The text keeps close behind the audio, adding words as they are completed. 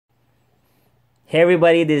Hey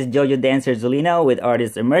everybody, this is Jojo Dancer Zolina with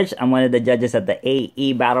Artists Emerge. I'm one of the judges at the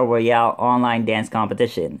AE Battle Royale online dance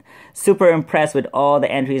competition. Super impressed with all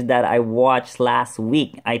the entries that I watched last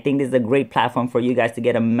week. I think this is a great platform for you guys to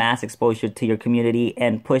get a mass exposure to your community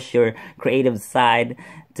and push your creative side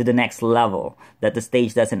to the next level that the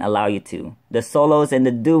stage doesn't allow you to. The solos and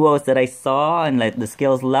the duos that I saw and like the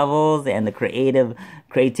skills levels and the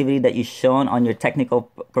creativity that you shown on your technical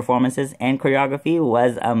performances and choreography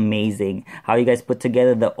was amazing. How you guys put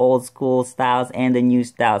together the old school styles and the new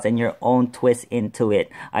styles and your own twist into it.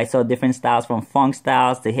 I saw different styles from funk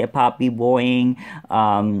styles to hip hop, b-boying,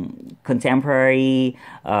 contemporary,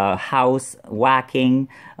 house, whacking,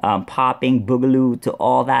 popping, boogaloo, to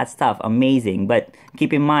all that stuff. Amazing. But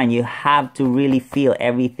keep in mind, you have to really feel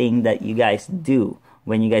everything that you guys do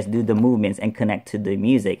when you guys do the movements and connect to the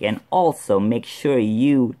music. And also make sure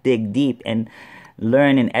you dig deep and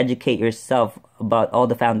learn and educate yourself about all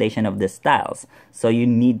the foundation of the styles. So you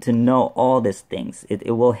need to know all these things.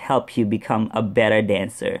 It will help you become a better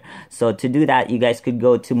dancer. So to do that, you guys could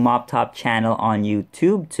go to Mop Top channel on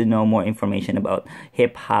YouTube to know more information about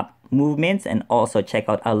hip hop movements, and also check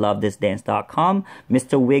out IloveThisDance.com.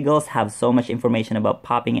 Mr. Wiggles have so much information about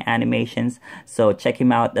popping animations, so check him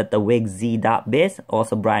out at thewigz.biz.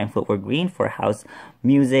 Also Brian Footwork Green for house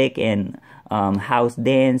music and house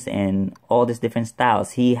dance and all these different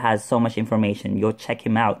styles. He has so much information. Go check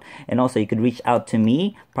him out. And also you could reach out to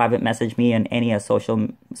me, private message me on any social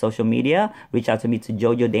media. Reach out to me to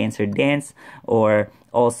Jojo Dancer Dance, or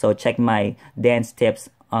also check my dance tips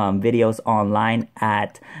videos online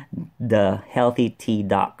at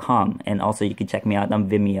thehealthytea.com. And also you can check me out on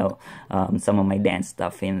Vimeo, some of my dance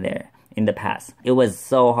stuff in there in the past. It was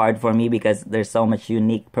so hard for me because there's so much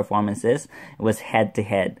unique performances. It was head to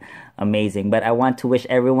head. Amazing. But I want to wish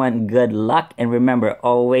everyone good luck, and remember,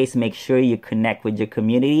 always make sure you connect with your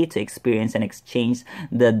community to experience and exchange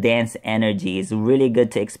the dance energy. It's really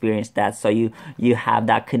good to experience that, so you have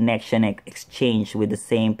that connection and exchange with the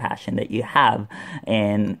same passion that you have,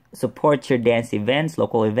 and support your dance events,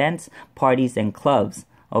 local events, parties, and clubs.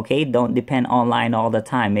 Okay, don't depend online all the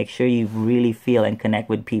time. Make sure you really feel and connect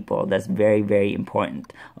with people. That's very, very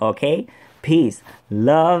important. Okay, peace,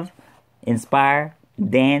 love, inspire,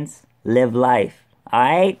 dance, live life. All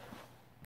right.